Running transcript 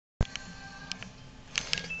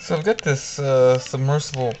So I've got this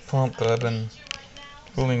submersible pump that I've been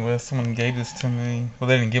fooling with. Someone gave this to me. Well,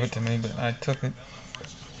 they didn't give it to me, but I took it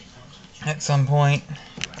at some point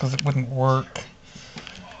because it wouldn't work.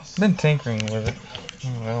 I've been tinkering with it.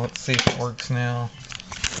 Well, let's see if it works now.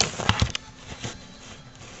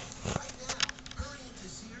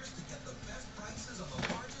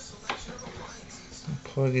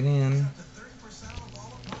 Plug it in.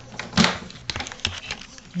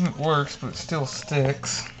 It works, but it still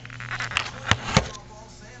sticks.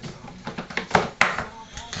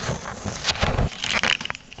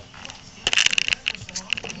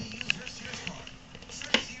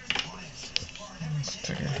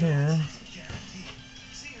 Stick it here.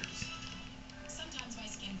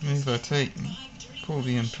 Maybe if I pull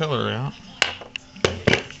the impeller out.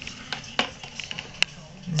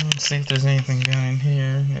 Let's see if there's anything down in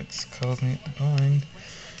here that's causing it to bind.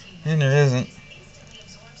 And there isn't.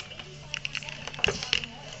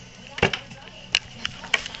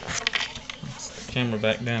 Let's the camera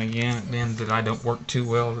back down again. It means that I don't work too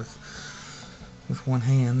well with one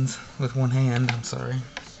hand. I'm sorry.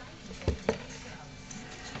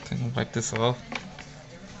 I think I'll wipe this off.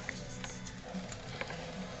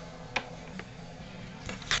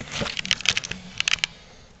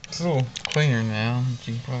 It's a little cleaner now.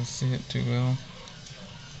 You can probably see it too well.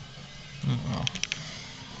 Oh well.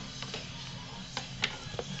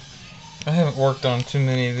 I haven't worked on too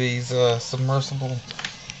many of these submersible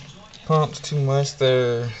pumps too much.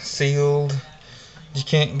 They're sealed. You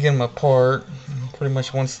can't get them apart. Pretty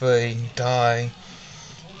much once they die,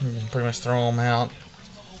 you can pretty much throw them out.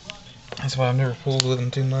 That's why I've never fooled with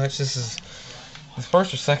them too much. This is the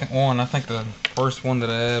first or second one. I think the first one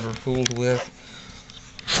that I ever fooled with.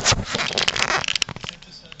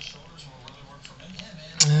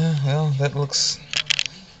 Well, that looks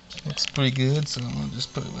pretty good, so I'll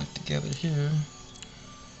just put it back together here.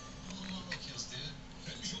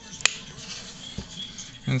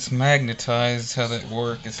 And it's magnetized. How that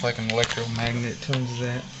works? It's like an electromagnet. It turns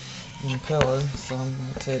that impeller. So I'm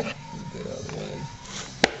going to take a bit out of the way.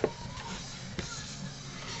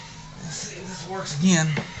 Let's see if this works again.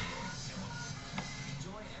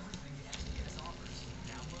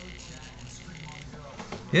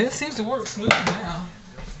 Yeah, it seems to work smooth now.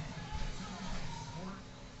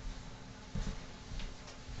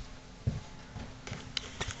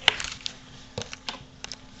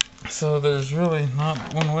 So there's really not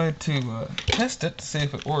one way to test it to see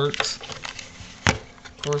if it works.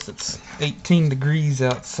 Of course, it's 18 degrees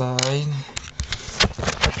outside.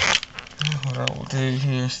 What I will do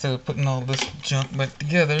here, instead of putting all this junk back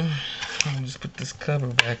together, I'll just put this cover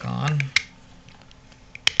back on.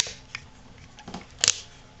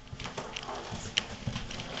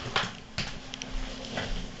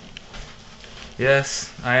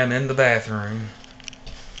 Yes, I am in the bathroom.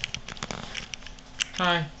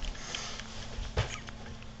 Hi.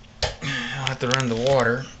 I'll have to run the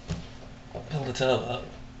water. Fill the tub up.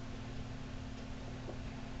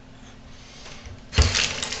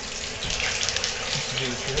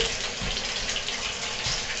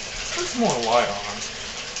 Put some more light on.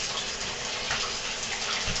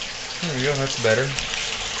 There we go, that's better.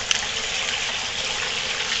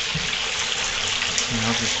 And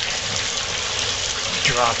I'll just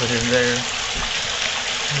drop it in there.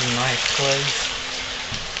 That's a nice place.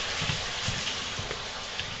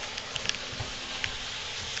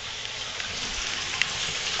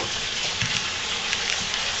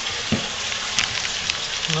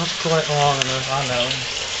 Not quite long enough, I know.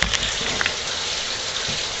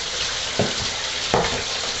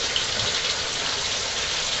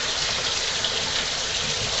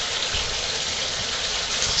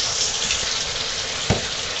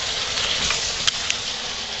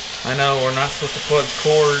 I know we're not supposed to plug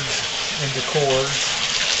cords into cords,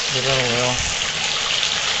 but oh well.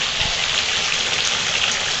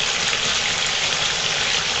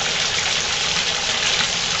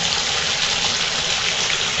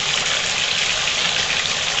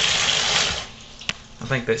 I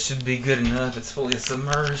think that should be good enough. It's fully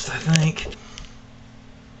submerged, I think.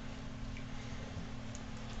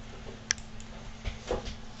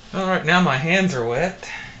 Alright, now my hands are wet.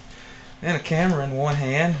 And a camera in one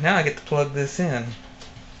hand. Now I get to plug this in.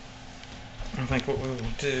 I think what we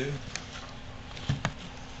will do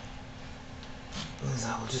is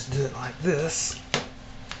I will just do it like this.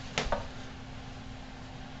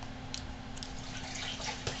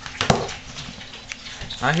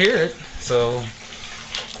 I hear it, so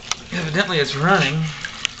evidently it's running.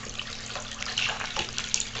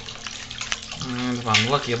 And if I'm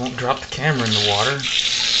lucky, I won't drop the camera in the water.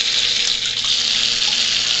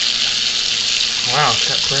 Wow, it's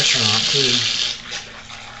got pressure on it too.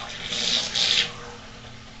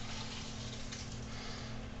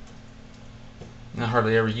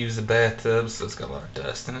 hardly ever use the bathtub, so it's got a lot of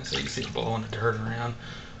dust in it, so you see it blowing the dirt around.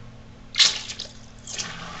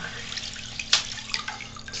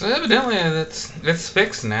 So evidently it's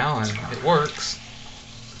fixed now and it works.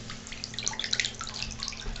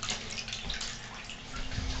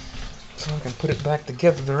 So I can put it back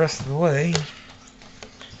together the rest of the way.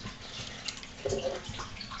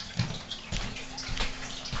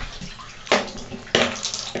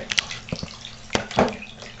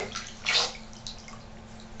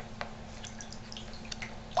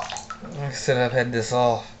 Like I said, I've had this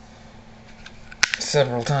off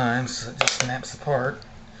several times, so it just snaps apart.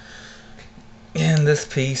 And this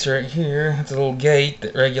piece right here, it's a little gate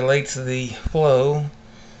that regulates the flow.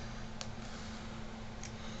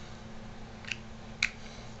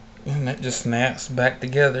 And that just snaps back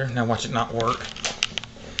together. Now watch it not work.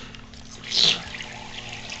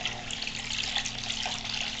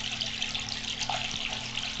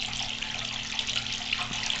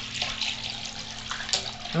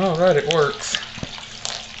 Alright, it works.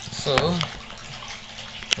 So,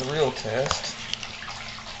 the real test,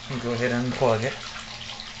 I'll go ahead and unplug it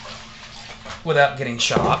without getting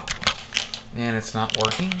shocked. And it's not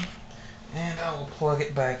working. And I will plug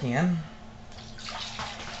it back in.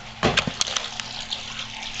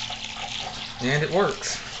 And it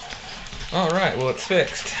works. Alright, well, it's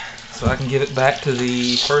fixed. So I can give it back to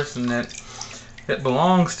the person that it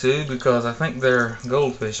belongs to, because I think their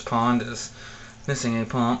goldfish pond is missing a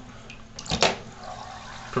pump.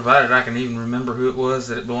 Provided I can even remember who it was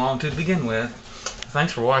that it belonged to begin with.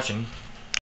 Thanks for watching.